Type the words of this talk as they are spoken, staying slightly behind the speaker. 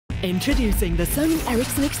Introducing the Sony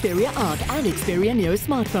Ericsson Xperia Arc and Xperia Neo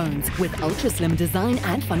smartphones with ultra-slim design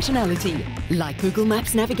and functionality. Like Google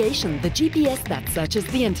Maps navigation, the GPS that searches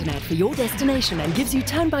the internet for your destination and gives you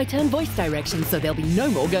turn-by-turn voice directions so there'll be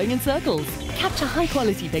no more going in circles. Capture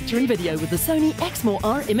high-quality picture and video with the Sony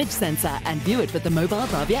X-R image sensor and view it with the mobile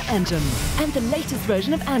Bravia engine. And the latest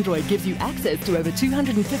version of Android gives you access to over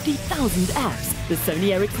 250,000 apps. The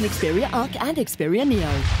Sony Ericsson Xperia Arc and Xperia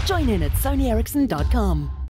Neo. Join in at sonyericsson.com.